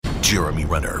Jeremy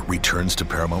Renner returns to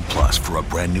Paramount Plus for a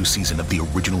brand new season of the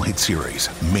original hit series,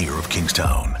 Mayor of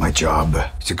Kingstown. My job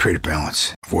is to create a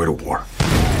balance, avoid a war.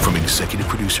 From executive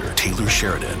producer Taylor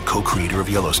Sheridan, co-creator of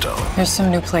Yellowstone. There's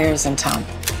some new players in town,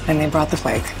 and they brought the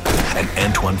plague. And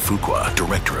Antoine Fuqua,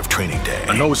 director of Training Day.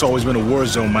 I know it's always been a war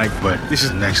zone, Mike, but this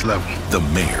is next level. The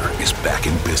mayor is back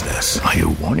in business. Are you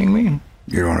warning me?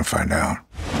 You don't want to find out.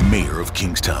 Mayor of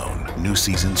Kingstown. New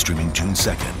season streaming June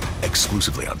 2nd,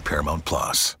 exclusively on Paramount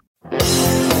Plus.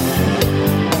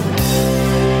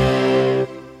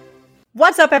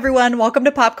 What's up, everyone? Welcome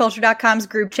to PopCulture.com's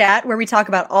group chat, where we talk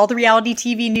about all the reality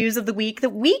TV news of the week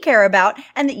that we care about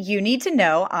and that you need to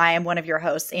know. I am one of your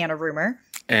hosts, Anna Rumor.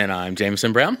 And I'm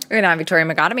Jameson Brown. And I'm Victoria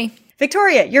McGotomy.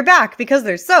 Victoria, you're back because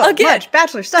there's so much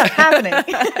Bachelor stuff happening.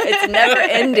 It's never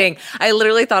ending. I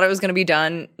literally thought it was going to be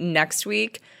done next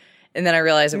week. And then I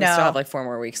realized we still have like 4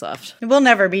 more weeks left. We'll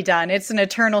never be done. It's an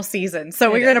eternal season.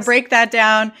 So we're going to break that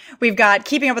down. We've got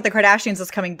Keeping Up with the Kardashians is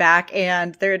coming back,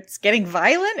 and it's getting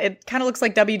violent. It kind of looks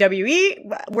like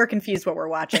WWE. We're confused what we're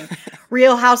watching.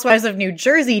 Real Housewives of New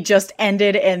Jersey just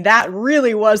ended, and that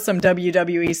really was some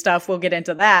WWE stuff. We'll get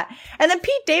into that. And then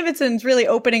Pete Davidson's really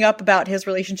opening up about his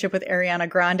relationship with Ariana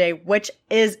Grande, which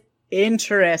is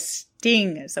interesting.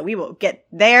 So we will get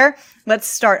there. Let's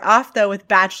start off, though, with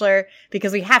Bachelor,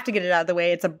 because we have to get it out of the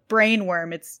way. It's a brain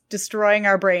worm. It's destroying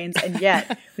our brains, and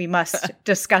yet we must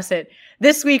discuss it.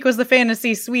 This week was the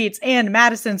Fantasy Suites and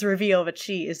Madison's reveal that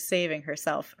she is saving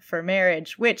herself for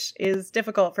marriage, which is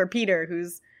difficult for Peter,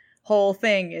 whose whole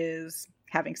thing is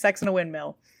having sex in a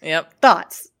windmill. Yep.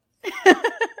 Thoughts?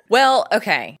 Well,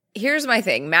 okay. Here's my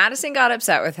thing. Madison got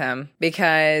upset with him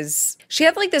because she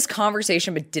had like this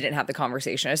conversation but didn't have the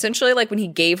conversation. Essentially, like when he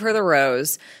gave her the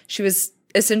rose, she was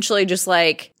essentially just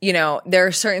like, you know, there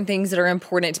are certain things that are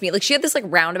important to me. Like she had this like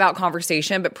roundabout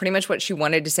conversation, but pretty much what she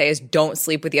wanted to say is don't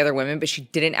sleep with the other women, but she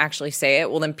didn't actually say it.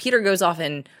 Well, then Peter goes off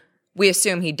and we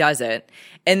assume he does it.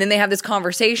 And then they have this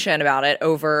conversation about it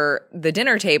over the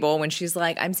dinner table when she's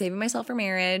like, I'm saving myself for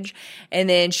marriage. And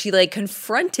then she like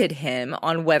confronted him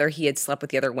on whether he had slept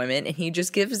with the other women. And he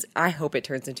just gives, I hope it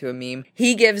turns into a meme.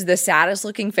 He gives the saddest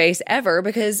looking face ever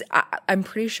because I'm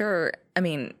pretty sure, I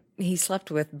mean, he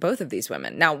slept with both of these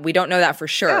women. Now, we don't know that for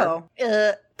sure.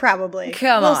 Probably.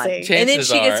 Come on. See. And then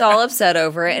she gets all upset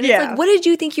over it. And it's like, what did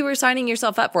you think you were signing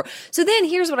yourself up for? So then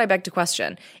here's what I beg to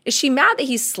question. Is she mad that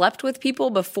he slept with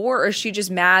people before, or is she just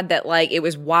mad that like it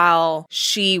was while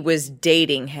she was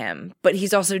dating him, but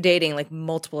he's also dating like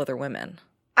multiple other women?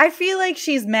 I feel like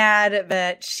she's mad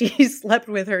that she slept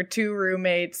with her 2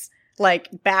 roommates like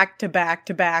back to back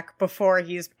to back before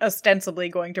he's ostensibly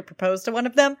going to propose to one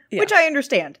of them, which I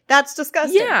understand. That's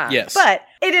disgusting. Yeah. Yes. But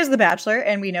it is The Bachelor,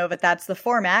 and we know that that's the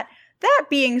format. That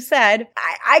being said,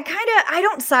 I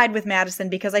don't side with Madison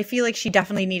because I feel like she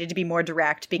definitely needed to be more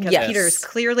direct because Peter is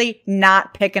clearly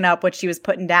not picking up what she was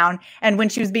putting down. And when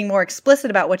she was being more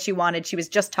explicit about what she wanted, she was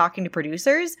just talking to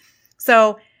producers.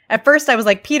 So at first I was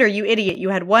like, Peter, you idiot. You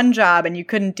had one job and you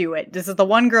couldn't do it. This is the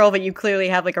one girl that you clearly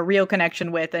have like a real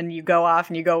connection with, and you go off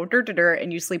and you go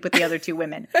and you sleep with the other 2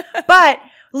 women. But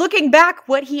looking back,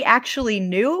 what he actually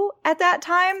knew at that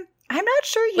time, I'm not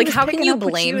sure he like, was how picking can you up what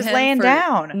she blame was him laying for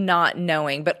down. not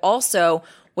knowing? But also,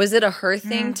 was it a her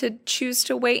thing to choose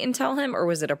to wait and tell him, or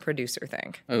was it a producer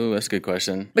thing? Oh, that's a good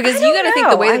question. Because I you got to think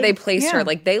the way that they don't placed know. her,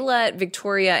 like they let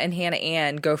Victoria and Hannah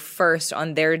Ann go first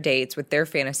on their dates with their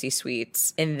fantasy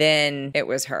suites, and then it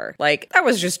was her. Like that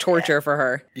was just torture for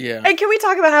her. Yeah. And can we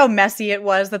talk about how messy it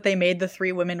was that they made the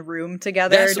 3 women room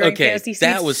together during fantasy suites?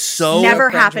 That was so never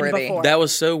happened cringeworthy. before. That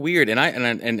was so weird, and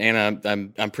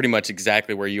I'm pretty much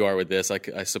exactly where you are with this. Like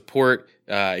I support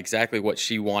exactly what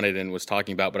she wanted and was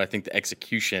talking about, but I think the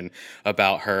execution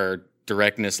about her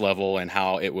directness level and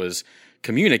how it was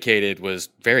communicated was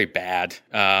very bad,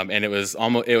 and it was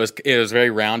very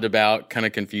roundabout, kind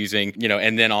of confusing, you know.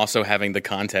 And then also having the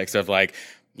context of like,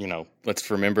 you know,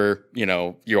 let's remember, you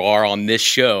know, you are on this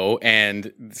show.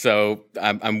 And so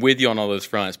I'm with you on all those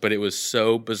fronts, but it was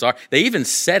so bizarre. They even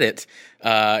said it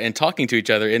in talking to each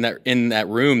other in that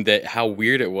room, that how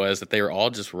weird it was that they were all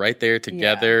just right there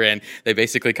together. And they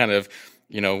basically kind of,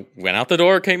 you know, went out the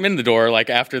door, came in the door, like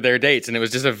after their dates. And it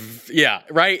was just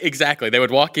right, exactly. They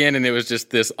would walk in and it was just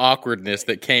this awkwardness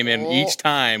that came in each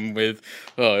time with,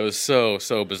 it was so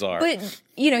bizarre. But,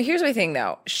 you know, here's my thing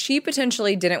though. She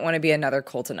potentially didn't want to be another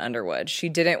Colton Underwood. She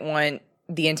didn't want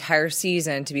the entire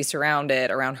season to be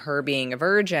surrounded around her being a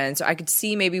virgin. So I could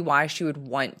see maybe why she would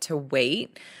want to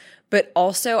wait. But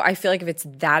also, I feel like if it's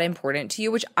that important to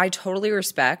you, which I totally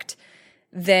respect,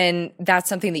 then that's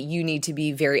something that you need to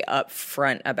be very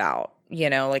upfront about. You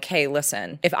know, like, hey,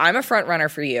 listen, if I'm a front runner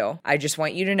for you, I just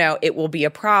want you to know it will be a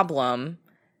problem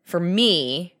for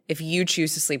me if you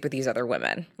choose to sleep with these other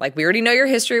women. Like, we already know your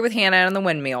history with Hannah and the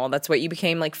windmill. That's what you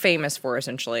became, like, famous for,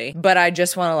 essentially. But I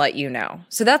just want to let you know.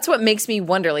 So that's what makes me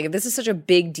wonder, like, if this is such a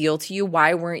big deal to you,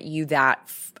 why weren't you that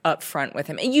upfront with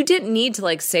him? And you didn't need to,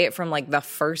 like, say it from, like, the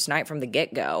first night from the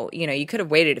get-go. You know, you could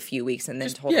have waited a few weeks and then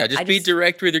told him. Yeah, just be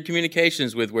direct with your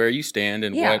communications with where you stand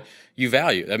and what you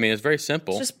value. I mean, it's very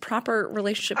simple. It's just proper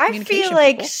relationship I communication. feel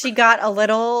like she got a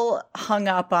little hung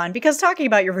up on, because talking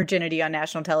about your virginity on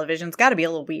national television's got to be a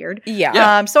little weird.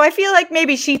 Yeah. So I feel like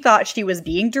maybe she thought she was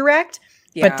being direct,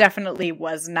 Yeah. but definitely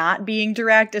was not being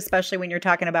direct, especially when you're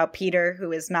talking about Peter,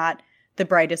 who is not the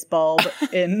brightest bulb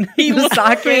in the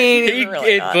socket. He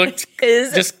looked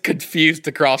just confused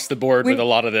across the board with a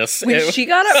lot of this. When she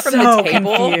got up from so the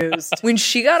table, confused. when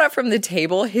she got up from the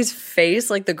table, his face,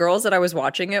 like the girls that I was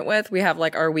watching it with, we have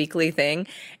like our weekly thing,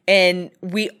 and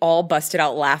we all busted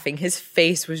out laughing. His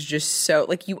face was just so,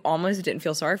 like, you almost didn't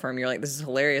feel sorry for him. You're like, this is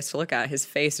hilarious to look at. His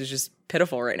face is just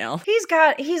pitiful right now. He's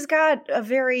got a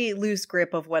very loose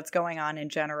grip of what's going on in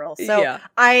general. So Yeah.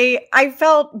 I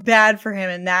felt bad for him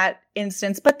in that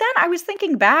instance. But then I was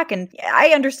thinking back, and I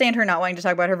understand her not wanting to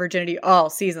talk about her virginity all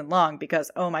season long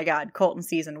because, oh my God, Colton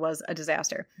season was a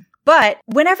disaster. But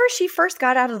whenever she first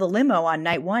got out of the limo on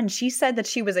night one, she said that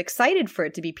she was excited for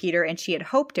it to be Peter and she had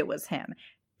hoped it was him.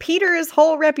 Peter's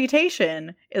whole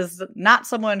reputation is not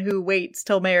someone who waits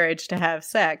till marriage to have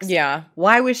sex. Yeah.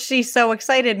 Why was she so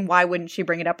excited, and why wouldn't she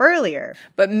bring it up earlier?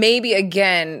 But maybe,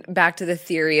 again, back to the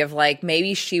theory of, like,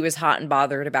 maybe she was hot and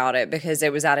bothered about it because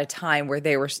it was at a time where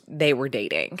they were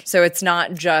dating. So it's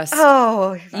not just,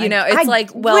 you know, it's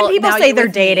like, well, when people now say you're they're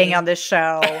with dating me. on this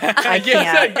show, I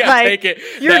Yeah, can't. Like, take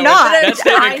it. you're not. That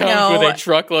statement I comes know. with a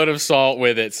truckload of salt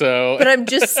with it. So, But I'm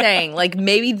just saying, like,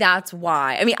 maybe that's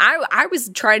why. I mean, I was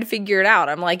trying to figure it out.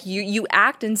 I'm like, you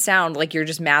act and sound like you're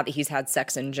just mad that he's had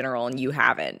sex in general and you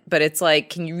haven't. But it's like,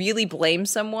 can you really blame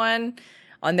someone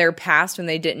on their past when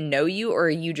they didn't know you, or are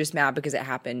you just mad because it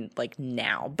happened, like,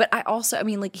 now? But I also, I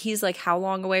mean, like, he's like how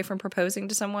long away from proposing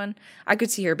to someone? I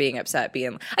could see her being upset,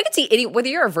 I could see whether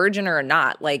you're a virgin or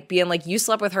not, like, being like, you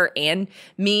slept with her and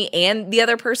me and the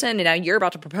other person, and now you're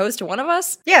about to propose to one of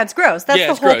us? Yeah, it's gross. That's the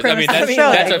it's whole gross. premise of the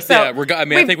That's show.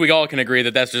 I think we all can agree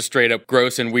that that's just straight up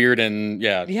gross and weird and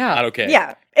not okay.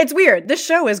 Yeah, it's weird. This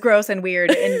show is gross and weird,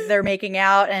 and they're making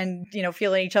out and, you know,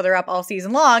 feeling each other up all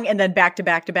season long, and then back to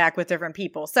back to back with different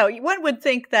people. So one would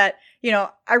think that, you know,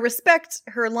 I respect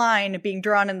her line being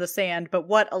drawn in the sand, but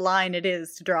what a line it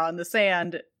is to draw in the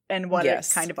sand, and what a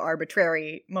kind of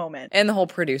arbitrary moment. And the whole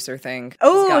producer thing.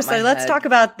 Oh, so let's talk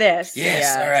about this.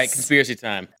 Yes. All right. Conspiracy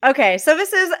time. Okay, so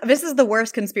this is the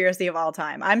worst conspiracy of all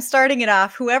time. I'm starting it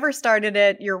off. Whoever started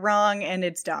it, you're wrong and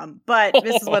it's dumb. But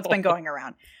this is what's been going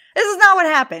around. This is not what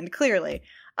happened, clearly.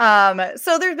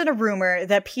 So there's been a rumor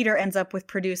that Peter ends up with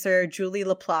producer Julie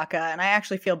LaPlaca, and I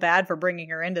actually feel bad for bringing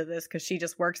her into this because she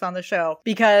just works on the show.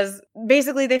 Because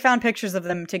basically they found pictures of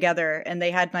them together and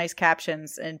they had nice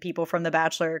captions, and people from The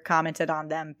Bachelor commented on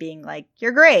them being like,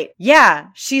 "You're great." Yeah,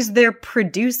 she's their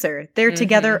producer. They're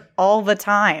together all the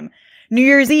time. New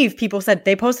Year's Eve, people said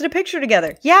they posted a picture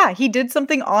together. Yeah, he did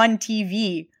something on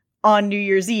TV on New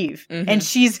Year's Eve, and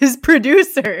she's his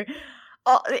producer.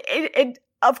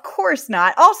 Of course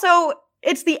not. Also,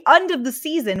 it's the end of the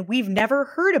season. We've never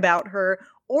heard about her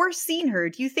or seen her.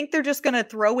 Do you think they're just going to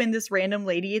throw in this random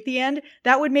lady at the end?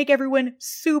 That would make everyone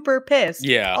super pissed.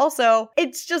 Yeah. Also,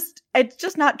 it's just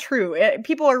not true.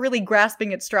 People are really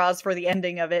grasping at straws for the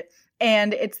ending of it.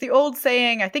 And it's the old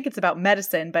saying, I think it's about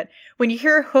medicine, but when you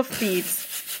hear hoofbeats,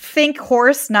 think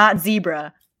horse, not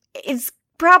zebra. It's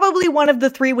probably one of the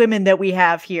three women that we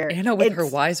have here. Anna with her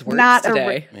wise words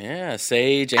today. Yeah,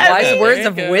 sage. Wise words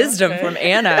of wisdom from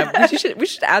Anna. We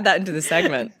should add that into the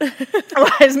segment.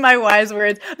 My wise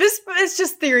words. This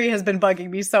just theory has been bugging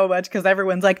me so much because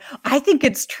everyone's like, I think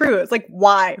it's true. It's like,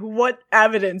 why? What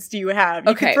evidence do you have?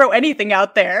 You can throw anything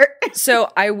out there. So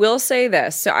I will say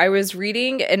this. So I was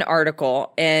reading an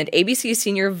article, and ABC's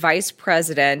senior vice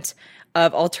president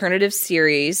of alternative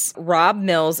series, Rob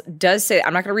Mills, does say,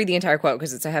 I'm not going to read the entire quote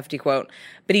because it's a hefty quote,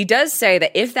 but he does say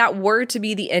that if that were to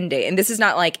be the ending, and this is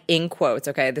not like in quotes,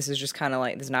 okay, this is just kind of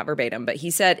like, this is not verbatim, but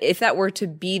he said if that were to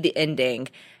be the ending,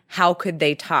 how could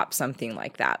they top something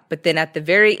like that? But then at the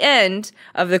very end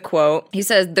of the quote, he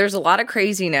says, there's a lot of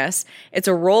craziness. It's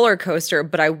a roller coaster,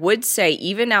 but I would say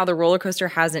even now the roller coaster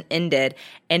hasn't ended,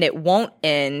 and it won't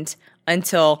end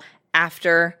until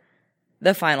after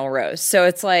the final rose. So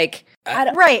it's like,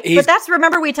 Right. But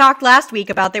remember we talked last week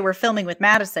about they were filming with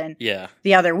Madison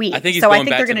the other week. I think so I think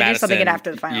they're going to do something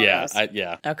after the final rose.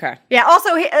 Okay. Yeah. Also,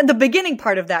 the beginning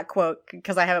part of that quote,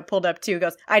 because I have it pulled up too,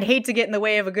 goes, "I'd hate to get in the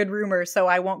way of a good rumor, so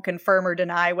I won't confirm or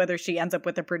deny whether she ends up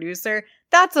with a producer."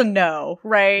 That's a no,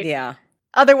 right? Yeah.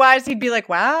 Otherwise, he'd be like,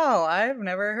 "Wow, I've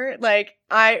never heard." Like,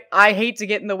 I hate to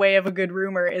get in the way of a good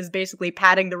rumor is basically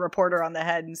patting the reporter on the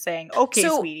head and saying, "Okay,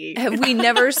 sweetie." Have we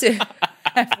never seen?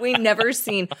 We've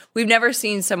never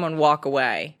seen someone walk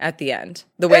away at the end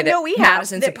the way that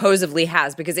Madison supposedly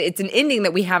has, because it's an ending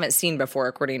that we haven't seen before,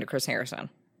 according to Chris Harrison.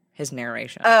 His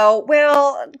narration. Oh,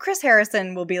 well, Chris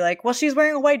Harrison will be like, "Well, she's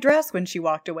wearing a white dress when she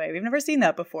walked away. We've never seen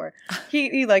that before."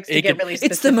 He likes to get really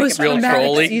specific. It's the most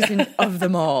dramatic season of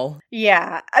them all.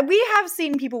 Yeah. We have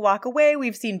seen people walk away.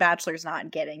 We've seen bachelors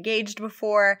not get engaged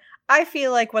before. I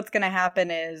feel like what's going to happen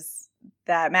is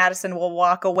that Madison will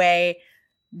walk away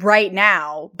right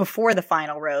now before the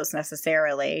final rose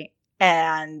necessarily.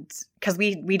 And because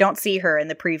we don't see her in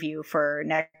the preview for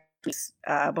next week's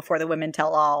Before the Women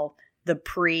Tell All, the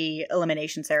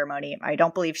pre-elimination ceremony. I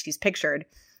don't believe she's pictured.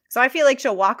 So I feel like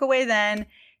she'll walk away then.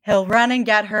 He'll run and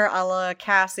get her a la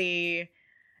Cassie.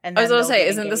 And then I was going to say,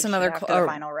 isn't this another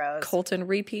final rose? Colton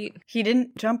repeat? He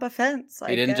didn't jump a fence.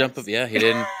 He didn't jump. Yeah, he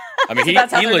didn't. I mean, he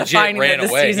legit ran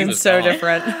away. This season's so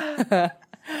different. I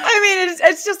mean,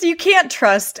 it's just, you can't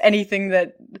trust anything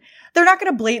that... They're not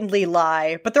going to blatantly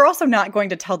lie, but they're also not going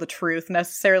to tell the truth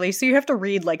necessarily. So you have to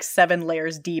read like 7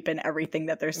 layers deep in everything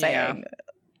that they're saying. Yeah.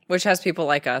 Which has people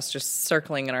like us just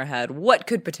circling in our head what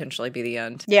could potentially be the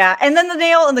end. Yeah, and then the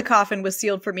nail in the coffin was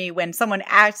sealed for me when someone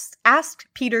asked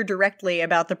Peter directly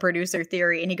about the producer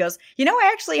theory, and he goes, I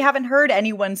actually haven't heard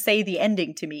anyone say the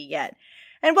ending to me yet.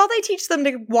 And while they teach them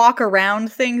to walk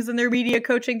around things in their media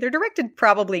coaching, they're directed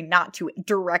probably not to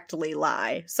directly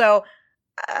lie. So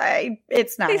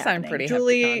it's not happening. They sign pretty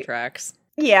hefty contracts.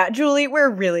 Yeah, Julie, we're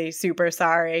really super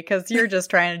sorry because you're just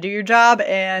trying to do your job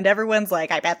and everyone's like,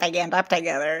 I bet they end up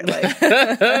together. Like,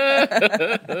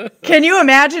 can you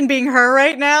imagine being her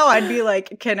right now? I'd be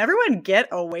like, can everyone get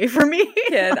away from me?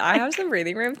 Can I have some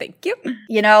breathing room? Thank you.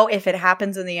 If it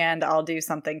happens in the end, I'll do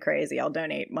something crazy. I'll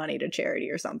donate money to charity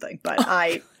or something, but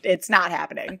it's not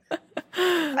happening.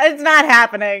 It's not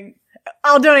happening.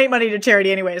 I'll donate money to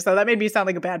charity anyway, so that made me sound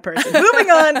like a bad person. Moving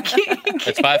on.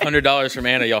 That's $500 from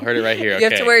Anna. Y'all heard it right here. You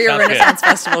have to wear your Renaissance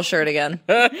Festival shirt again.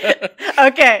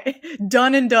 Okay.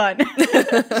 Done and done.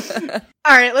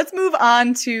 All right, let's move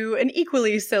on to an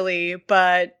equally silly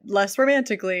but less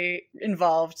romantically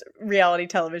involved reality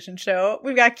television show.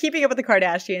 We've got Keeping Up with the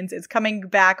Kardashians. It's coming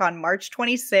back on March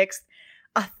 26th,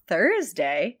 a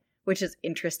Thursday, which is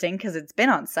interesting because it's been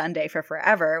on Sunday for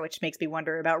forever, which makes me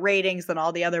wonder about ratings and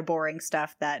all the other boring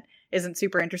stuff that isn't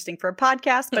super interesting for a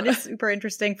podcast, but is super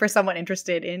interesting for someone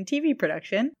interested in TV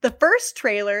production. The first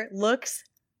trailer looks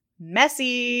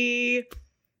messy.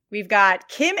 We've got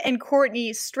Kim and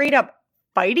Kourtney straight up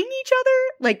fighting each other,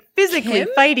 like physically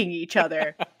fighting each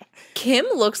other. Kim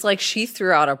looks like she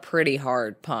threw out a pretty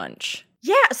hard punch.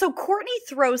 Yeah, so Kourtney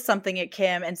throws something at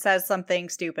Kim and says something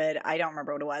stupid. I don't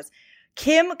remember what it was.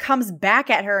 Kim comes back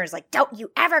at her and is like, "Don't you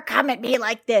ever come at me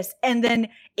like this." And then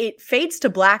it fades to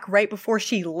black right before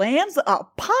she lands a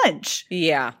punch.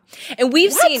 Yeah. And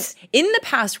we've seen, in the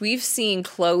past, we've seen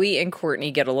Khloe and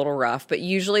Kourtney get a little rough, but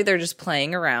usually they're just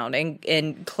playing around. And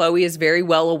Khloe is very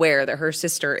well aware that her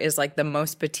sister is like the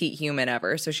most petite human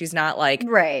ever. So she's not like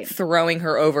throwing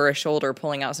her over a shoulder,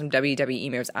 pulling out some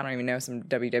WWE moves. I don't even know some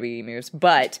WWE moves,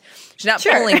 but she's not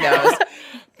pulling those.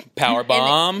 Power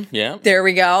bomb. Yeah. There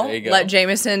we go. There you go. Let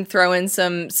Jameson throw in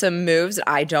some moves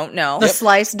I don't know. The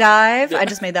slice dive. I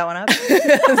just made that one up.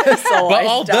 But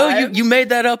although you made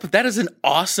that up, that is an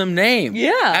awesome name.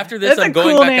 Yeah. After this, I'm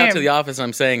going back out to the office.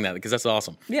 I'm saying that because that's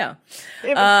awesome. Yeah.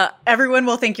 Everyone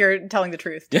will think you're telling the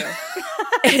truth too.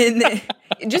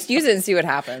 And just use it and see what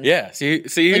happens. Yeah. See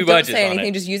who budgets don't say on anything.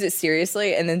 it. Just use it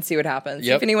seriously and then see what happens.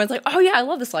 Yep. If anyone's like, "Oh yeah, I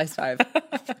love the slice dive."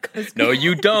 No,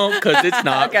 you don't, because it's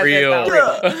not real.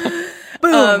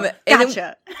 Boom.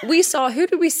 Gotcha. We saw, who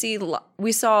did we see?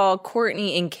 We saw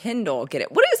Kourtney and Kendall get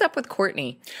it. What is up with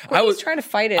Kourtney? Kourtney's trying to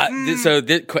fight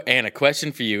it. Anna,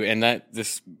 question for you, and that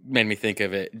this made me think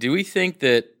of it. Do we think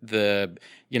that the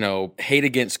hate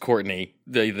against Kourtney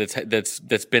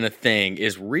that's been a thing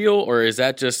is real, or is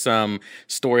that just some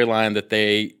storyline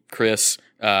that Chris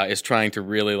is trying to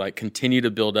really like continue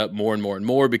to build up more and more and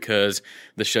more because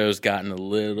the show's gotten a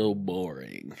little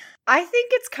boring? I think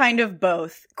it's kind of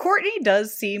both. Kourtney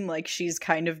does seem like she's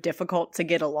kind of difficult to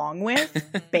get along with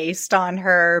based on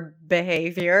her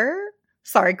behavior.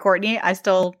 Sorry, Kourtney.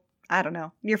 I don't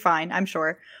know. You're fine, I'm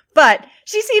sure. But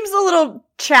she seems a little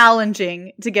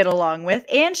challenging to get along with,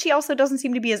 and she also doesn't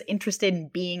seem to be as interested in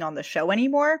being on the show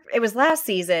anymore. It was last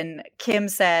season, Kim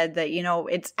said that,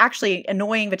 it's actually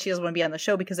annoying that she doesn't want to be on the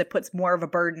show because it puts more of a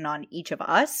burden on each of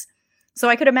us. So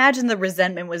I could imagine the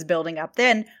resentment was building up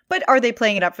then, but are they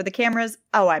playing it up for the cameras?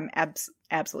 Oh, I'm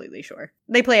absolutely sure.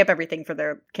 They play up everything for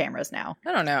their cameras now.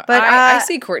 I don't know. But I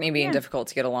see Courtney being difficult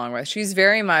to get along with. She's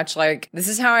very much like, this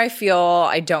is how I feel.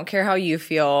 I don't care how you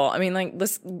feel. I mean, like,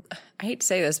 listen, I hate to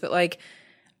say this, but like,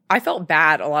 I felt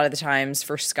bad a lot of the times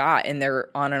for Scott in their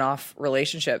on and off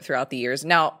relationship throughout the years.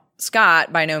 Now,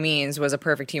 Scott, by no means, was a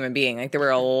perfect human being. Like, there were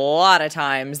a lot of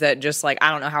times that just, like, I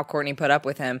don't know how Courtney put up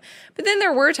with him. But then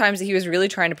there were times that he was really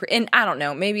trying to, and I don't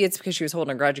know, maybe it's because she was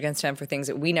holding a grudge against him for things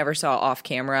that we never saw off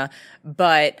camera.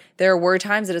 But there were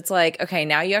times that it's like, okay,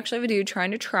 now you actually have a dude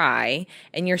trying to try,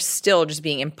 and you're still just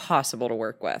being impossible to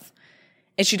work with.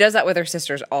 And she does that with her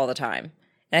sisters all the time.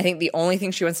 And I think the only thing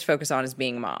she wants to focus on is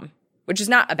being a mom, which is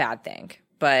not a bad thing,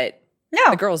 but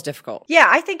no, the girl's difficult. Yeah,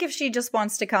 I think if she just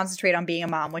wants to concentrate on being a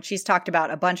mom, which she's talked about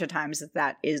a bunch of times,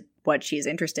 that is what she's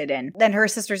interested in, then her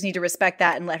sisters need to respect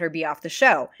that and let her be off the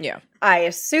show. Yeah. I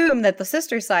assume that the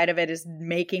sister side of it is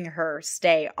making her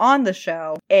stay on the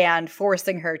show and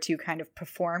forcing her to kind of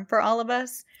perform for all of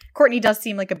us. Courtney does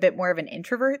seem like a bit more of an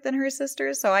introvert than her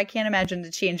sisters, so I can't imagine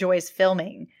that she enjoys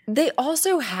filming. They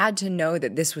also had to know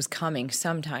that this was coming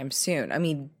sometime soon. I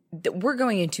mean, we're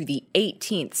going into the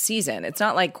 18th season. It's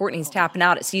not like Courtney's tapping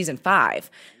out at season 5.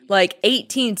 Like,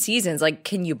 18 seasons. Like,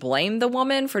 can you blame the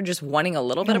woman for just wanting a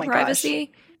little bit of privacy?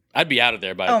 Gosh. I'd be out of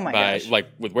there by like,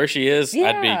 with where she is.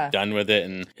 Yeah. I'd be done with it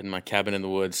and in my cabin in the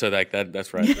woods. So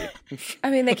that's where I'd be.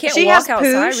 I mean, they can't walk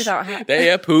outside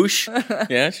without poosh.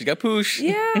 Yeah, she's got poosh.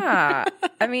 Yeah.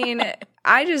 I mean,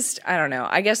 I don't know.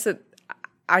 I guess that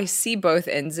I see both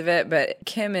ends of it, but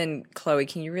Kim and Chloe,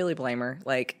 can you really blame her?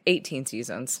 Like, 18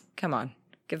 seasons. Come on.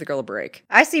 Give the girl a break.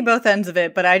 I see both ends of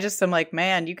it, but I just am like,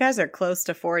 man, you guys are close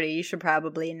to 40. You should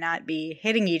probably not be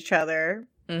hitting each other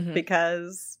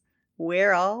because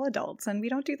we're all adults and we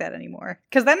don't do that anymore.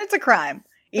 Because then it's a crime.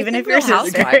 Even if you're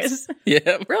sisters.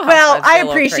 Yeah. Well, I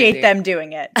appreciate them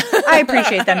doing it.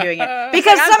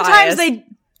 Because sometimes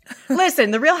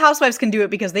listen, the Real Housewives can do it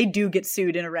because they do get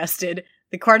sued and arrested.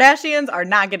 The Kardashians are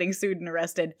not getting sued and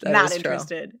arrested. Not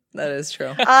interested. That is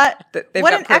true. What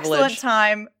an excellent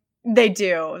time. They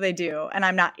do. And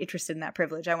I'm not interested in that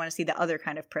privilege. I want to see the other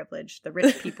kind of privilege. The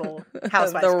rich people,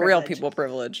 housewives the privilege. real people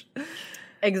privilege.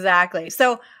 Exactly.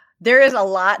 So there is a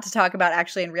lot to talk about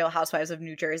actually in Real Housewives of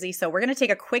New Jersey. So we're going to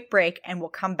take a quick break and we'll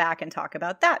come back and talk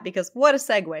about that because what a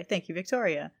segue. Thank you,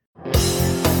 Victoria.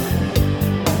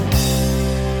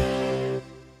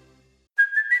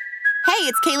 Hey,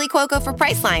 it's Kaylee Cuoco for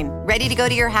Priceline. Ready to go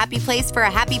to your happy place for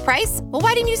a happy price? Well,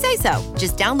 why didn't you say so?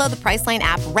 Just download the Priceline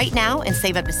app right now and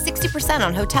save up to 60%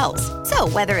 on hotels. So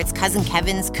whether it's Cousin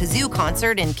Kevin's Kazoo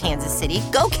Concert in Kansas City,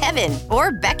 go Kevin,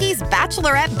 or Becky's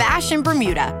Bachelorette Bash in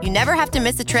Bermuda, you never have to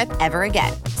miss a trip ever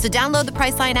again. So download the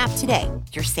Priceline app today.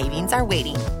 Your savings are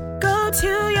waiting. Go to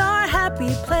your happy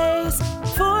place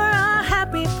for a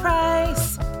happy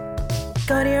price.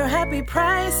 Go to your happy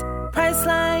price,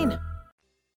 Priceline.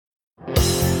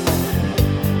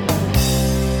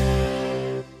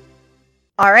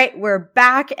 All right, we're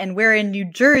back and we're in New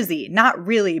Jersey. Not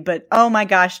really, but oh my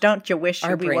gosh, don't you wish we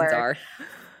were? Our brains are.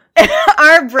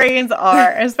 Our brains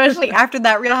are, especially after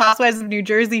that Real Housewives of New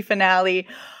Jersey finale.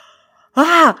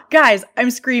 Guys, I'm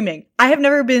screaming. I have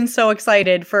never been so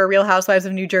excited for a Real Housewives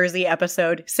of New Jersey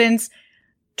episode since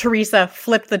Teresa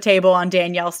flipped the table on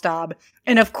Danielle Staub.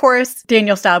 And of course,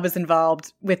 Danielle Staub is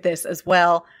involved with this as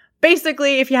well.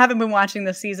 Basically, if you haven't been watching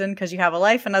this season because you have a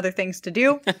life and other things to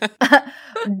do,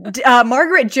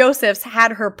 Margaret Josephs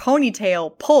had her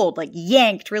ponytail pulled, like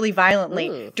yanked really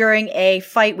violently during a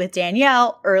fight with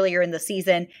Danielle earlier in the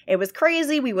season. It was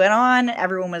crazy. We went on.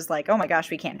 Everyone was like, oh my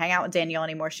gosh, we can't hang out with Danielle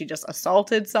anymore. She just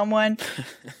assaulted someone.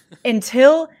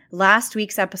 Until last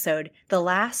week's episode, the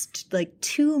last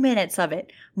 2 minutes of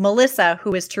it, Melissa,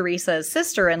 who is Teresa's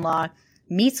sister-in-law,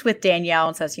 meets with Danielle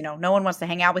and says, no one wants to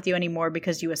hang out with you anymore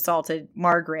because you assaulted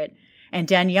Margaret. And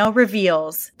Danielle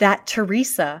reveals that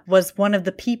Teresa was one of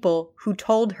the people who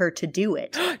told her to do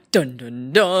it. Dun,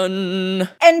 dun, dun.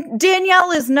 And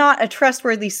Danielle is not a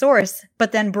trustworthy source,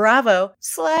 but then Bravo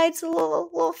slides a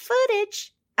little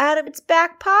footage out of its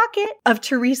back pocket of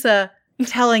Teresa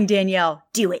telling Danielle,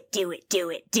 do it, do it, do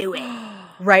it, do it.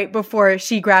 Right before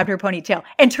she grabbed her ponytail.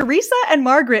 And Teresa and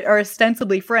Margaret are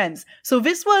ostensibly friends. So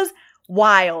this was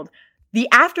wild. The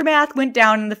aftermath went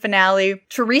down in the finale.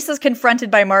 Teresa's confronted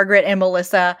by Margaret and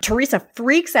Melissa. Teresa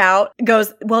freaks out,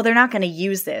 goes, well, they're not going to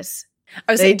use this.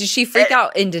 I was saying, did she freak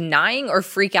out in denying or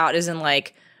freak out as in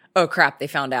like, Oh crap, they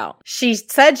found out. She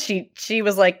said she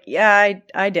was like, yeah,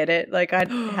 I did it. Like I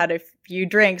had a few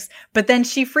drinks, but then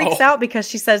she freaks out because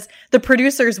she says the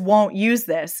producers won't use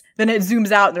this. Then it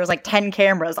zooms out and there's like 10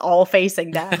 cameras all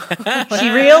facing them. She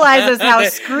realizes how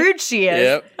screwed she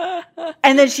is. Yep.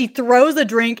 And then she throws a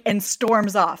drink and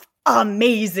storms off.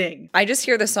 Amazing. I just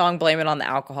hear the song Blame It on the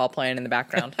Alcohol playing in the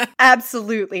background.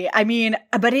 Absolutely. I mean,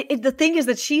 but the thing is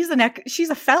that she's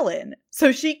a felon,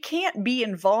 so she can't be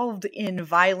involved in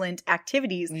violent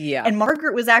activities. Yeah. And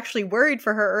Margaret was actually worried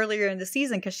for her earlier in the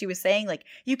season because she was saying, like,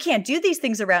 you can't do these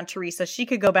things around Teresa. She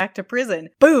could go back to prison.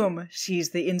 Boom.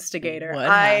 She's the instigator. What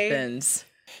happens?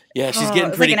 Yeah, she's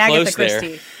getting pretty like close there.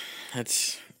 Christie.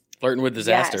 That's flirting with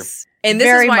disaster. Yes. And this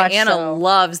Very is why much Anna so.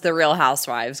 loves the Real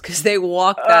Housewives, because they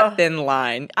walk that thin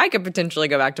line. I could potentially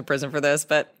go back to prison for this,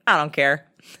 but I don't care.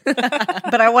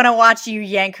 But I want to watch you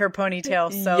yank her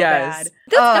ponytail so bad.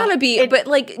 That's gotta be. But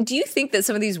like, do you think that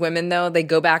some of these women, though, they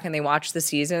go back and they watch the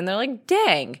season and they're like,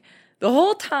 dang, the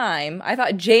whole time I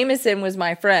thought Jameson was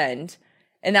my friend,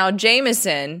 and now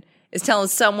Jameson is telling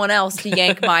someone else to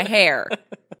yank my hair. That's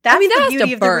that the has beauty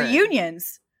to of the burn.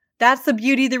 reunions. That's the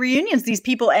beauty of the reunions. These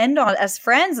people end on as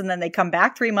friends, and then they come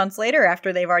back 3 months later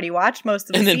after they've already watched most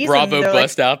of the And then season. Bravo They're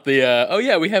bust out the, oh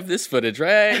yeah, we have this footage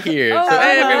right here. So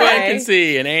everyone can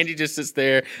see. And Andy just sits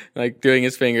there like doing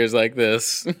his fingers like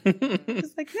this.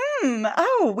 It's like,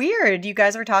 oh, weird. You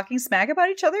guys were talking smack about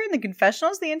each other in the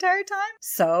confessionals the entire time?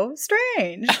 So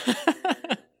strange.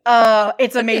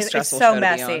 It's amazing. It's so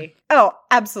messy. Oh,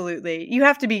 absolutely. You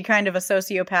have to be kind of a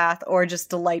sociopath or just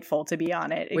delightful to be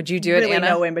on it. Would you do it, really Anna?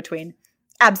 No in between.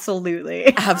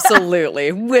 Absolutely.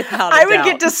 Absolutely. Without a I would doubt.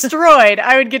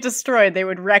 get destroyed. They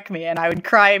would wreck me and I would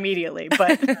cry immediately.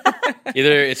 But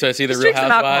it's either Just Real drink some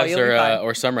alcohol, Housewives you'll be fine.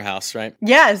 or Summer House, right?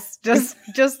 yes,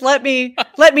 just let me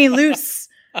loose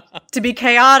to be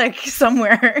chaotic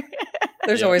somewhere.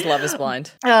 There's always Love is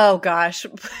Blind. Oh gosh.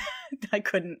 I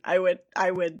couldn't. I would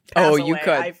pass You away.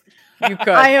 could. You could.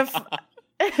 I have.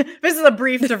 This is a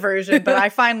brief diversion, but I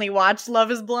finally watched Love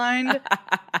is Blind.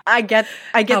 I get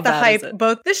How the bad hype. is it?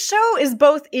 Both this show is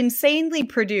both insanely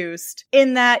produced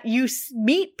in that you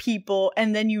meet people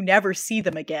and then you never see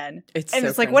them again. It's and so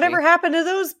it's like, cringy. whatever happened to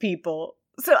those people?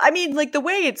 So, I mean, like the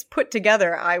way it's put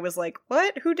together, I was like,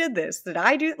 what? Who did this? Did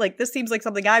I do? Like, this seems like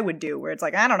something I would do where it's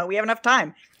like, I don't know. We have enough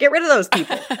time. Get rid of those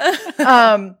people.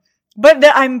 But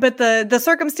the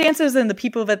circumstances and the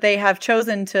people that they have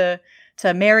chosen to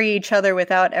marry each other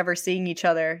without ever seeing each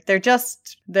other,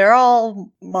 they're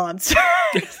all monsters.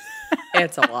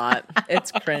 It's a lot.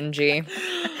 It's cringy.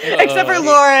 Except for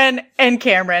Lauren and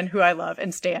Cameron, who I love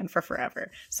and stan for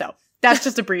forever. So that's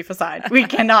just a brief aside. We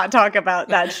cannot talk about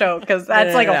that show because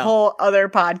that's a whole other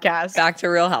podcast. Back to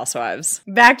Real Housewives.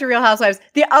 Back to Real Housewives.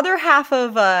 The other half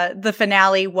of the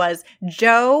finale was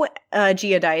Joe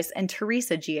Giudice and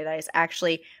Teresa Giudice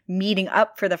actually meeting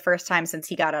up for the first time since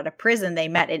he got out of prison. They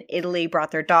met in Italy, brought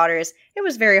their daughters. It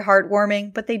was very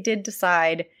heartwarming, but they did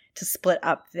decide to split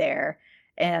up there.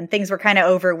 And things were kind of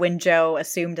over when Joe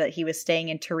assumed that he was staying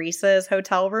in Teresa's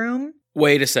hotel room.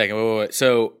 Wait a second. Wait.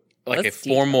 So like Let's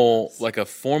a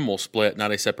formal split,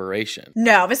 not a separation.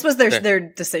 No, this was their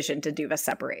decision to do a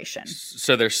separation.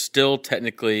 So they're still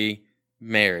technically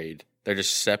married. They're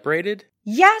just separated?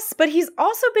 Yes, but he's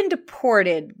also been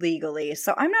deported legally,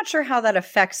 so I'm not sure how that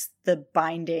affects the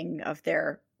binding of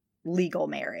their legal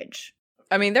marriage.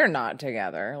 I mean, they're not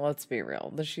together. Let's be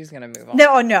real. She's going to move on.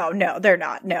 No, they're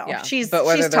not. No, Yeah. she's but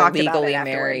whether they're talked about legally it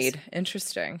afterwards. married.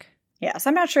 Interesting. Yes,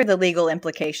 I'm not sure the legal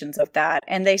implications of that.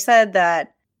 And they said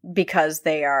that because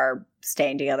they are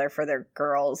staying together for their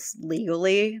girls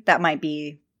legally, that might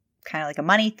be kind of like a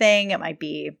money thing. It might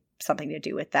be something to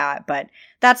do with that. But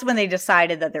that's when they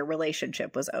decided that their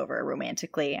relationship was over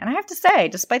romantically. And I have to say,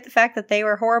 despite the fact that they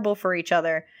were horrible for each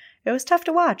other, it was tough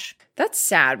to watch. That's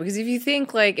sad because if you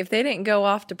think like if they didn't go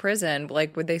off to prison,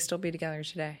 like would they still be together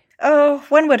today? Oh,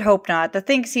 one would hope not. The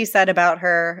things he said about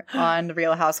her on The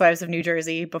Real Housewives of New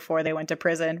Jersey before they went to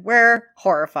prison were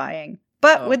horrifying.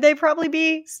 But would they probably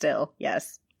be? Still,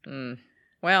 yes.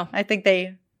 Well, I think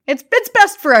it's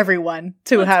best for everyone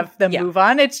to have them move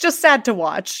on. It's just sad to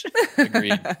watch.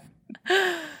 Agreed.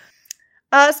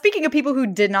 Speaking of people who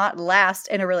did not last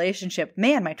in a relationship,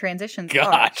 man, my transitions are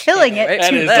Gosh. killing it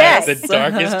That is today. the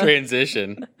darkest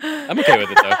transition. I'm okay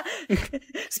with it, though.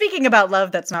 Speaking about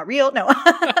love that's not real, no.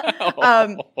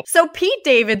 So Pete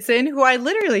Davidson, who I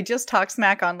literally just talked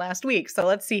smack on last week, so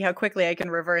let's see how quickly I can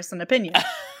reverse an opinion.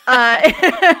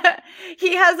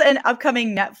 He has an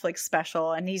upcoming Netflix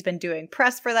special, and he's been doing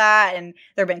press for that, and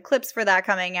there have been clips for that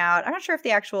coming out. I'm not sure if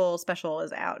the actual special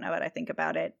is out now that I think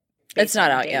about it. it's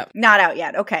not out yet. Not out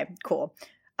yet. Okay, cool.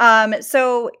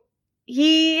 So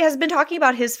he has been talking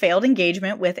about his failed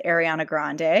engagement with Ariana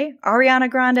Grande. Ariana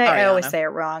Grande? I always say it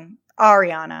wrong.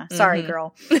 Ariana. Sorry,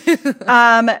 girl.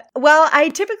 Well,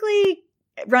 I typically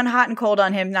run hot and cold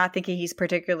on him, not thinking he's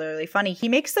particularly funny. He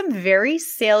makes some very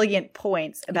salient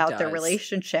points about their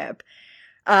relationship.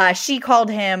 She called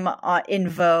him in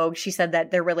Vogue. She said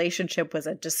that their relationship was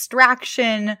a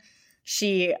distraction.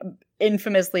 She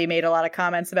infamously made a lot of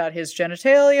comments about his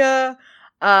genitalia.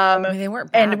 I mean, they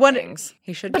weren't bad things.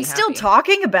 He should be happy. But still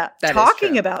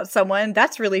talking about someone,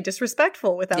 that's really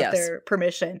disrespectful without their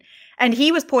permission. And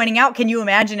he was pointing out, can you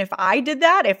imagine if I did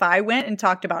that? If I went and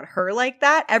talked about her like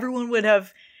that, everyone would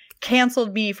have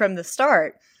canceled me from the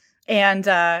start. And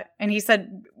he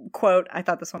said, quote, I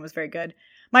thought this one was very good.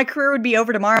 My career would be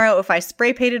over tomorrow if I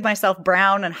spray painted myself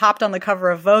brown and hopped on the cover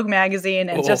of Vogue magazine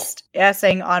and just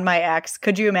essing on my ex.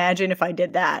 Could you imagine if I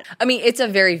did that? I mean, it's a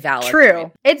very valid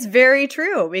point. It's very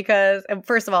true because,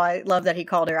 first of all, I love that he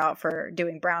called her out for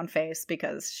doing brown face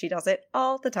because she does it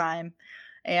all the time.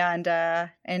 And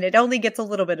it only gets a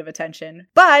little bit of attention.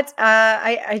 But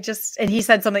and he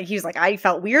said something, he was like, I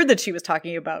felt weird that she was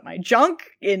talking about my junk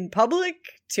in public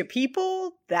to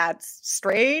people. That's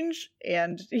strange.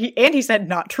 And he said,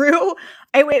 not true.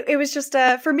 It was just,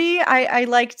 for me, I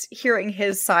liked hearing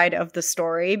his side of the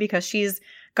story because she's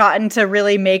gotten to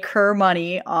really make her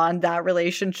money on that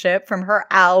relationship from her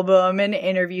album and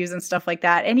interviews and stuff like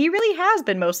that. And he really has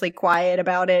been mostly quiet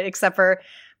about it, except for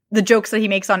the jokes that he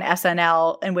makes on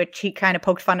SNL in which he kind of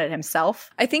poked fun at himself.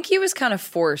 I think he was kind of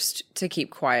forced to keep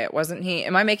quiet, wasn't he?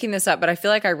 Am I making this up? But I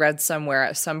feel like I read somewhere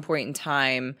at some point in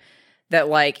time that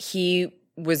like he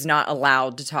was not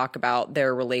allowed to talk about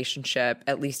their relationship,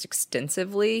 at least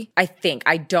extensively. I think.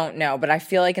 I don't know. But I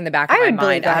feel like in the back of my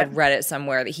mind, I had read it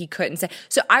somewhere that he couldn't say.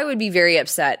 So I would be very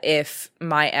upset if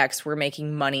my ex were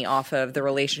making money off of the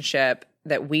relationship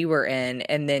that we were in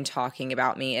and then talking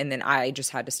about me, and then I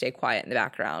just had to stay quiet in the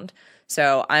background.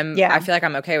 So I feel like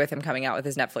I'm okay with him coming out with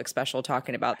his Netflix special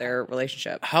talking about their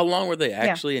relationship. How long were they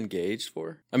actually engaged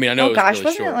for? I mean, I know it was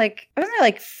really short. Wasn't it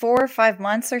like 4 or 5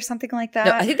 months or something like that?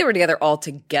 No, I think they were together all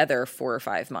together 4 or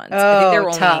 5 months. I think they were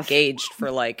only engaged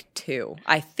for like 2,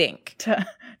 I think.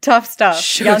 Tough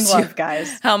stuff. Young love,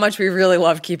 guys. How much we really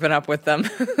love keeping up with them.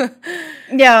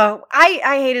 No, I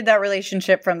hated that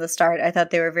relationship from the start. I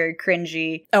thought they were very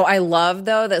cringy. Oh, I love,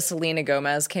 though, that Selena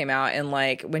Gomez came out and,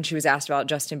 like, when she was asked about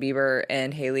Justin Bieber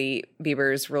and Hailey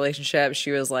Bieber's relationship,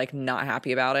 she was, like, not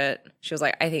happy about it. She was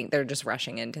like, I think they're just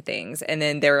rushing into things. And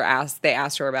then they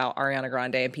asked her about Ariana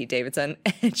Grande and Pete Davidson.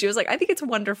 And she was like, I think it's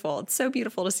wonderful. It's so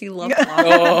beautiful to see love.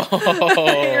 Well,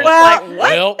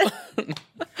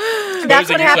 that's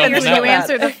what happens when you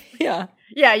answer the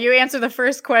you answer the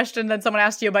first question, then someone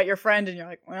asks you about your friend, and you're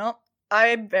like, well,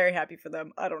 I'm very happy for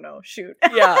them. I don't know. Shoot.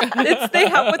 Yeah.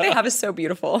 What they have is so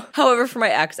beautiful. However, for my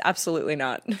ex, absolutely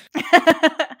not.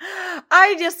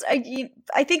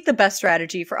 I think the best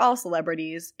strategy for all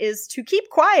celebrities is to keep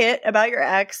quiet about your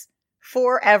ex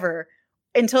forever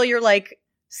until you're like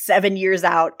 7 years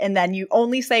out, and then you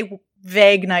only say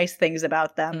vague nice things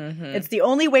about them. Mm-hmm. It's the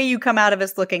only way you come out of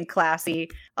us looking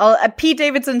classy. Pete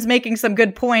Davidson's making some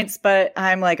good points, but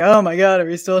I'm like, oh my God, are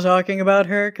we still talking about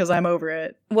her? Because I'm over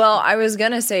it. Well, I was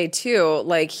going to say too,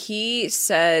 like he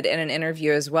said in an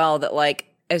interview as well that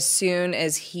like as soon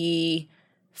as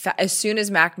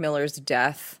Mac Miller's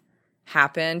death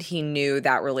happened, he knew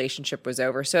that relationship was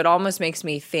over. So it almost makes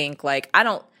me think like,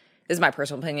 this is my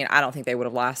personal opinion, I don't think they would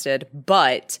have lasted,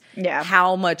 but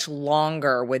how much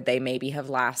longer would they maybe have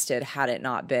lasted had it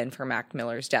not been for Mac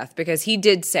Miller's death? Because he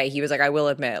did say, he was like, I will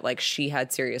admit, like she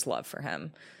had serious love for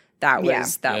him. That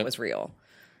was real.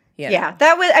 You know? Yeah,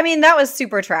 that was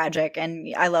super tragic,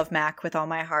 and I love Mac with all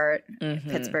my heart. Mm-hmm.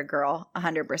 Pittsburgh girl,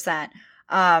 100%.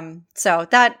 So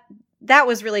that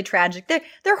was really tragic.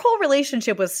 Their whole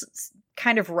relationship was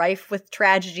kind of rife with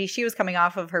tragedy. She was coming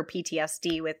off of her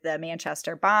PTSD with the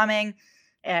Manchester bombing,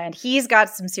 and he's got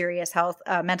some serious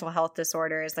mental health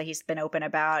disorders that he's been open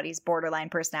about. He's borderline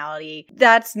personality.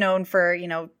 That's known for,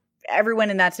 everyone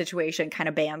in that situation kind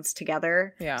of bands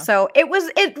together. Yeah. So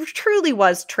it truly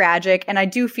was tragic, and I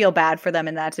do feel bad for them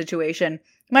in that situation.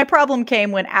 My problem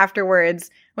came when afterwards,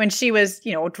 when she was,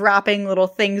 dropping little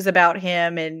things about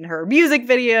him in her music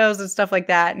videos and stuff like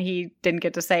that, and he didn't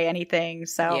get to say anything.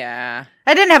 So I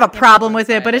didn't have a problem with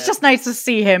it, but it's just nice to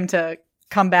see him to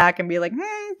come back and be like,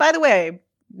 by the way,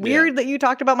 weird that you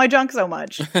talked about my junk so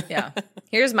much. Yeah.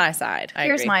 Here's my side.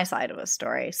 Here's my side of the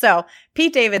story. So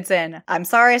Pete Davidson, I'm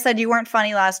sorry I said you weren't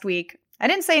funny last week. I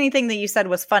didn't say anything that you said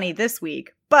was funny this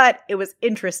week, but it was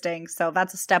interesting. So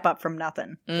that's a step up from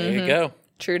nothing. There you go.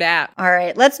 True dat. All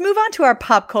right, let's move on to our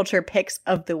pop culture picks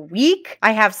of the week.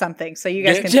 I have something, so you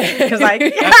guys can think, because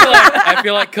I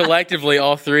feel like collectively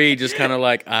all three just kind of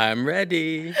like, I'm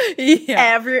ready.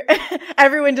 Yeah.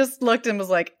 Everyone just looked and was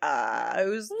like,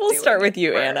 We'll start with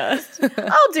you, Anna.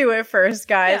 I'll do it first,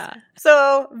 guys. Yeah.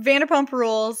 So Vanderpump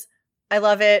Rules. I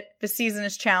love it. The season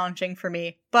is challenging for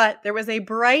me, but there was a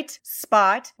bright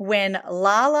spot when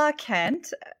Lala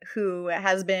Kent, who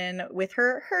has been with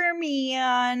her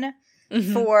Hermione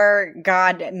for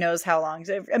God knows how long,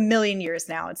 a million years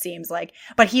now, it seems like,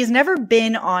 but he's never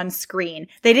been on screen.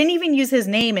 They didn't even use his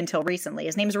name until recently.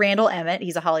 His name's Randall Emmett.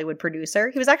 He's a Hollywood producer.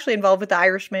 He was actually involved with The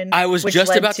Irishman. I was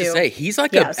just about to say, he's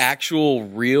like an actual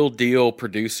real deal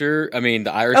producer. I mean,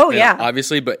 The Irishman,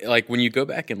 obviously, but like when you go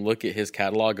back and look at his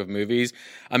catalog of movies,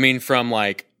 I mean, from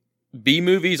like B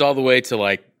movies all the way to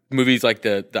like movies like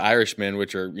The Irishman,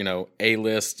 which are, you know,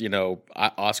 A-list, you know,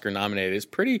 Oscar nominated, is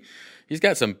pretty. He's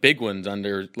got some big ones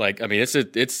under, like, I mean,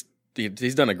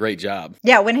 he's done a great job.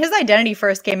 Yeah, when his Identity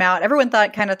first came out, everyone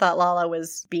thought Lala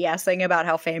was BSing about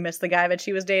how famous the guy that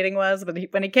she was dating was. But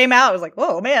when he came out, I was like,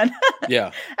 whoa, man.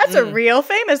 Yeah. That's a real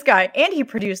famous guy. And he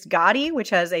produced Gotti, which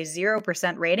has a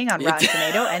 0% rating on Rotten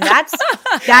Tomato. And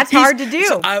that's hard to do.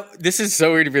 So this is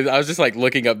so weird because I was just like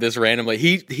looking up this randomly.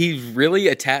 He's really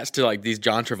attached to like these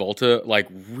John Travolta, like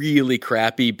really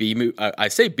crappy B movie. I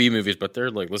say B movies, but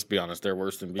they're like, let's be honest, they're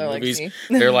worse than B movies.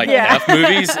 They're like F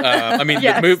movies. I mean,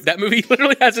 that movie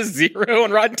literally has a 0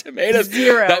 on Rotten Tomatoes.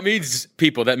 0. That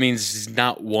means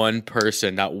not one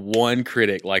person, not one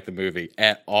critic liked the movie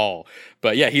at all.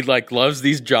 But yeah, he like loves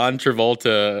these John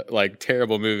Travolta like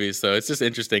terrible movies. So it's just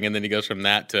interesting. And then he goes from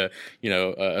that to, you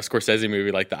know, a Scorsese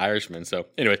movie like The Irishman. So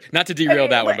anyway, not to derail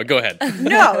that one, but go ahead.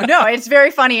 No, it's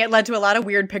very funny. It led to a lot of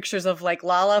weird pictures of like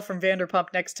Lala from Vanderpump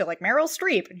next to like Meryl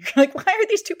Streep. And you're like, why are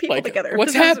these two people together?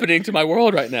 What's happening to my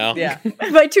world right now? Yeah.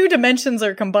 My two dimensions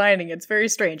are combining. It's very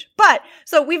strange. But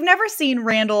so we've never seen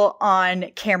Randall on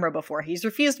camera before. He's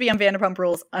refused to be on Vanderpump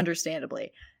Rules,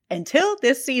 understandably, until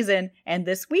this season and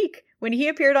this week when he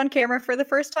appeared on camera for the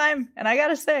first time. And I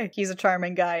gotta say, he's a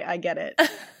charming guy. I get it.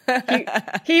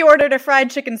 He ordered a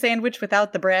fried chicken sandwich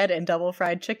without the bread and double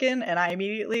fried chicken. And I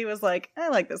immediately was like, I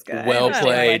like this guy. Well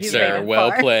played, sir.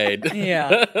 Well played.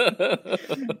 Yeah. I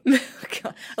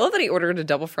love that he ordered a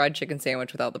double fried chicken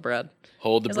sandwich without the bread.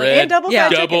 Hold the bread. Like,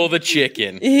 double the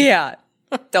chicken. Yeah.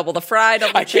 Double the fry,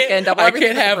 double the chicken, double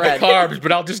everything. I can't have the carbs,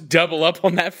 but I'll just double up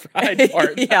on that fried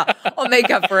part. Yeah, I'll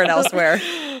make up for it elsewhere.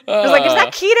 I was like, is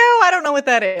that keto? I don't know what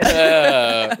that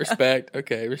is. Respect.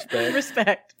 Okay, respect.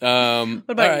 Respect. What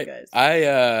about you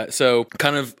guys? So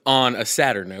kind of on a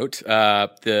sadder note,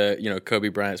 Kobe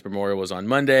Bryant's memorial was on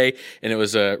Monday, and it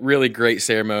was a really great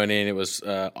ceremony, and it was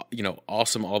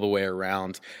awesome all the way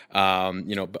around.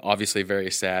 Obviously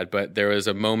very sad, but there was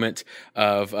a moment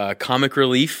of comic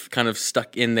relief, kind of stuck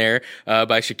in there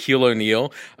by Shaquille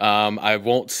O'Neal. I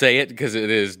won't say it because it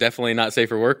is definitely not safe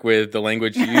for work with the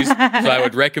language used, so I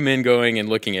would recommend going and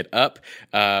looking it up.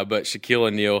 But Shaquille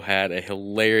O'Neal had a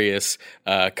hilarious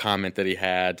comment that he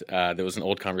had. There was an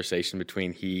old conversation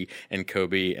between he and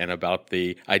Kobe and about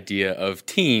the idea of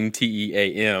team,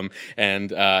 T-E-A-M,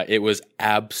 and it was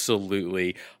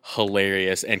absolutely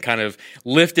hilarious and kind of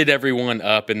lifted everyone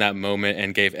up in that moment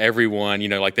and gave everyone,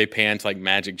 like they panned to like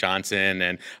Magic Johnson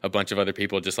and a bunch of other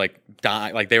people just like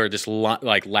dying, like they were just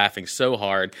like laughing so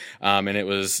hard, and it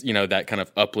was that kind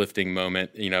of uplifting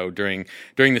moment during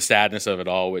the sadness of it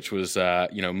all, which was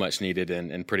much needed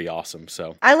and pretty awesome.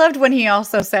 So I loved when he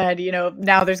also said,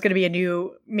 now there's going to be a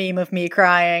new meme of me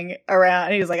crying around,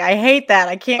 and he was like, I hate that,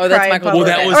 I can't cry. That's Michael Jordan.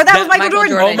 That was Michael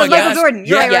Jordan. Oh my Michael Jordan.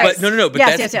 Yeah, right. But no, but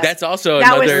yes. That's also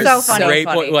that another was so great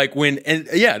funny. point. Like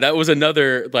that was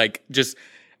another like just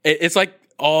it's like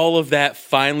all of that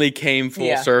finally came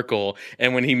full circle.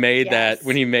 And when he made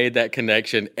that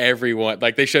connection, everyone,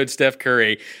 like they showed Steph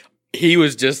Curry, he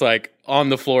was just like on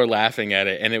the floor laughing at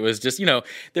it. And it was just,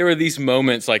 there were these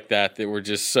moments like that were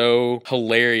just so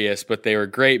hilarious, but they were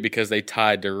great because they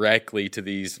tied directly to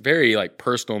these very like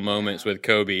personal moments with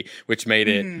Kobe, which made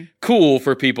it cool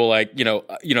for people like,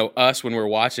 us when we're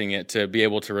watching it to be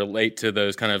able to relate to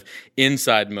those kind of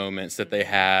inside moments that they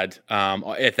had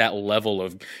at that level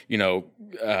of,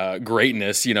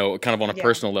 greatness, kind of on a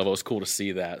personal level. It's cool to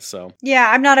see that. So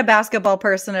yeah, I'm not a basketball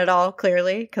person at all,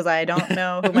 clearly, because I don't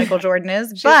know who Michael Jordan is.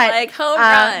 She's but like, Home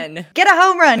run. Get a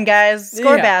home run, guys.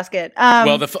 Score a basket.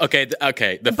 Well, the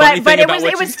funny thing about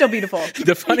it was still beautiful.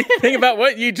 The funny thing about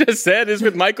what you just said is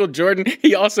with Michael Jordan,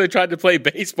 he also tried to play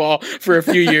baseball for a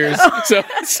few years. So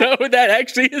that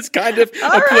actually is kind of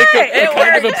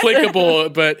applicable.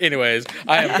 But anyways,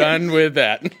 I am done with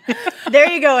that. There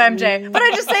you go, MJ. But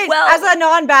I just say, as a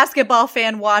non-basketball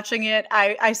fan watching it,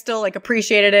 I still like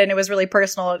appreciated it, and it was really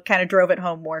personal. It kind of drove it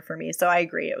home more for me. So I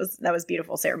agree. That was a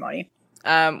beautiful ceremony.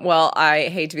 Well, I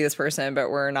hate to be this person, but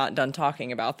we're not done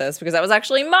talking about this because that was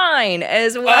actually mine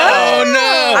as well. Oh,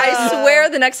 no. I swear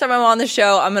the next time I'm on the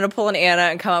show, I'm going to pull an Anna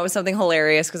and come up with something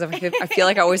hilarious because I feel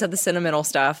like I always have the sentimental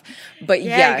stuff. But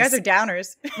yeah, yes. You guys are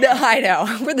downers. I know.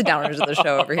 We're the downers of the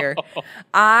show over here.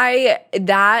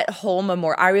 That whole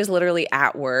memorial, I was literally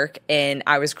at work and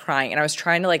I was crying and I was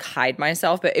trying to like hide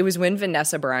myself, but it was when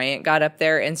Vanessa Bryant got up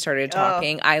there and started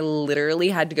talking. I literally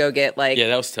had to go get like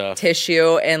that was tough.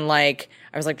 Tissue and like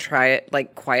I was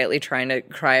like quietly trying to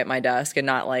cry at my desk and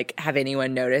not like have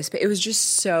anyone notice. But it was just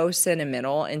so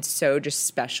sentimental and so just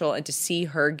special. And to see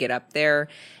her get up there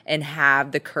and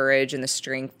have the courage and the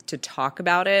strength to talk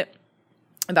about it,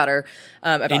 about her,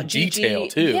 about in Gigi, detail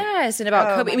too. Yes, and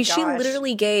about Kobe. I mean, gosh. she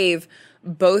literally gave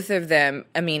both of them,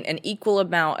 I mean, an equal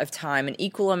amount of time, an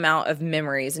equal amount of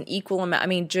memories, an equal amount. I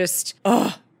mean, just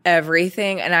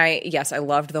everything. And I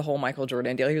loved the whole Michael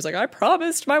Jordan deal. He was like, I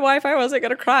promised my wife I wasn't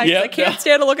going to cry. I can't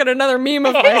stand to look at another meme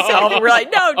of myself. And we're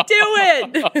like, no, do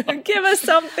it. Give us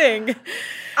something.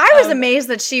 I was amazed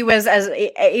that she was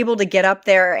able to get up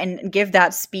there and give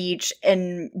that speech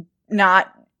and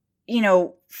not,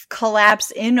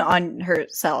 collapse in on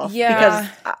herself. Yeah. Because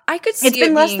I could see it's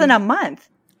been less than a month.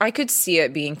 I could see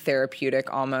it being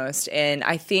therapeutic almost. And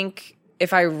I think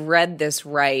if I read this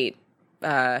right,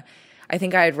 I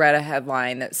think I had read a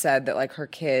headline that said that like her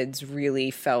kids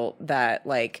really felt that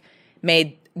like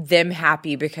made them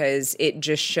happy because it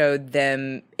just showed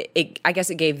them, I guess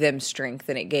it gave them strength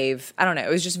and it gave, I don't know, it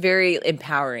was just very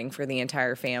empowering for the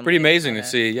entire family. Pretty amazing to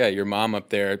see, your mom up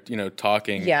there,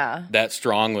 talking that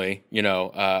strongly,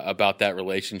 about that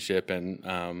relationship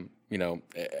and,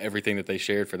 everything that they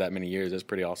shared for that many years. Is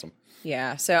pretty awesome.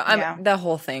 Yeah, so the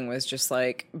whole thing was just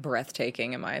like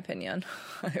breathtaking in my opinion.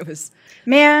 It was,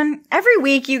 man, every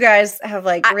week you guys have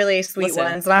like really sweet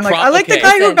ones, and I'm like, I like the okay.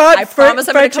 guy who got. I promise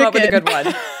I'm going to come up with a chicken. good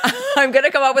one. I'm going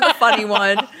to come up with a funny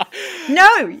one.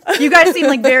 No, you guys seem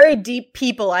like very deep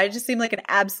people. I just seem like an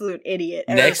absolute idiot.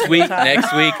 Next week,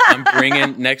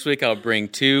 I'll bring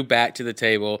two back to the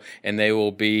table, and they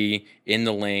will be in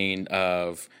the lane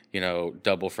of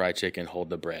double fried chicken, hold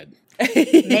the bread.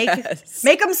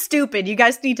 Make them stupid. You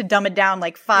guys need to dumb it down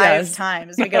like 5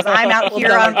 times because I'm out here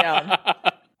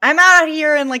I'm out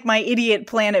here in like my idiot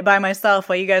planet by myself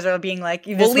while you guys are being like,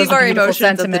 we'll leave our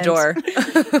emotions at the door.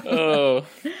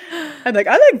 I'm like,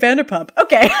 I like Vanderpump.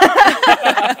 Okay.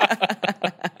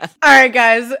 All right,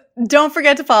 guys. Don't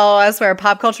forget to follow us. We're at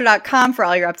popculture.com for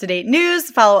all your up-to-date news.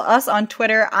 Follow us on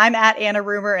Twitter. I'm at Anna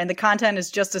Rumor, and the content is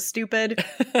just as stupid.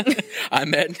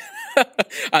 I'm at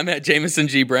Jameson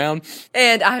G. Brown.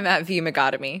 And I'm at V.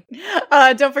 Megotomy.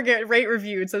 Don't forget, rate,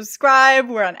 review, and subscribe.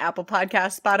 We're on Apple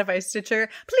Podcasts, Spotify, Stitcher.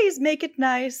 Please make it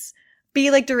nice.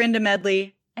 Be like Dorinda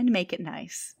Medley and make it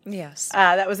nice. Yes.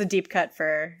 That was a deep cut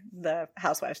for the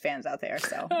Housewives fans out there.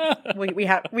 So we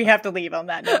have to leave on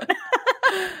that note.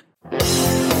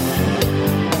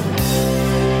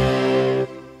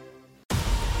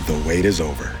 The wait is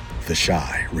over. The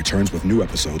Chi returns with new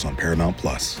episodes on Paramount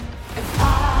Plus.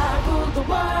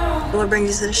 What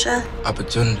brings you to the Chi?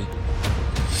 Opportunity.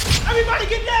 Everybody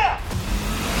get down!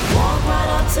 Walk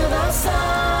right up to the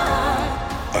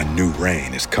side. A new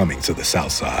reign is coming to the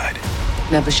South Side.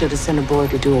 Never should have sent a boy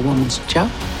to do a woman's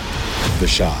job. The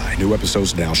Chi. New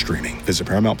episodes now streaming. Visit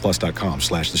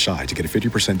ParamountPlus.com/The Chi to get a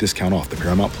 50% discount off the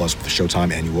Paramount Plus with the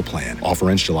Showtime annual plan. Offer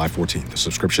ends July 14th. The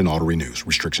subscription auto-renews.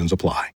 Restrictions apply.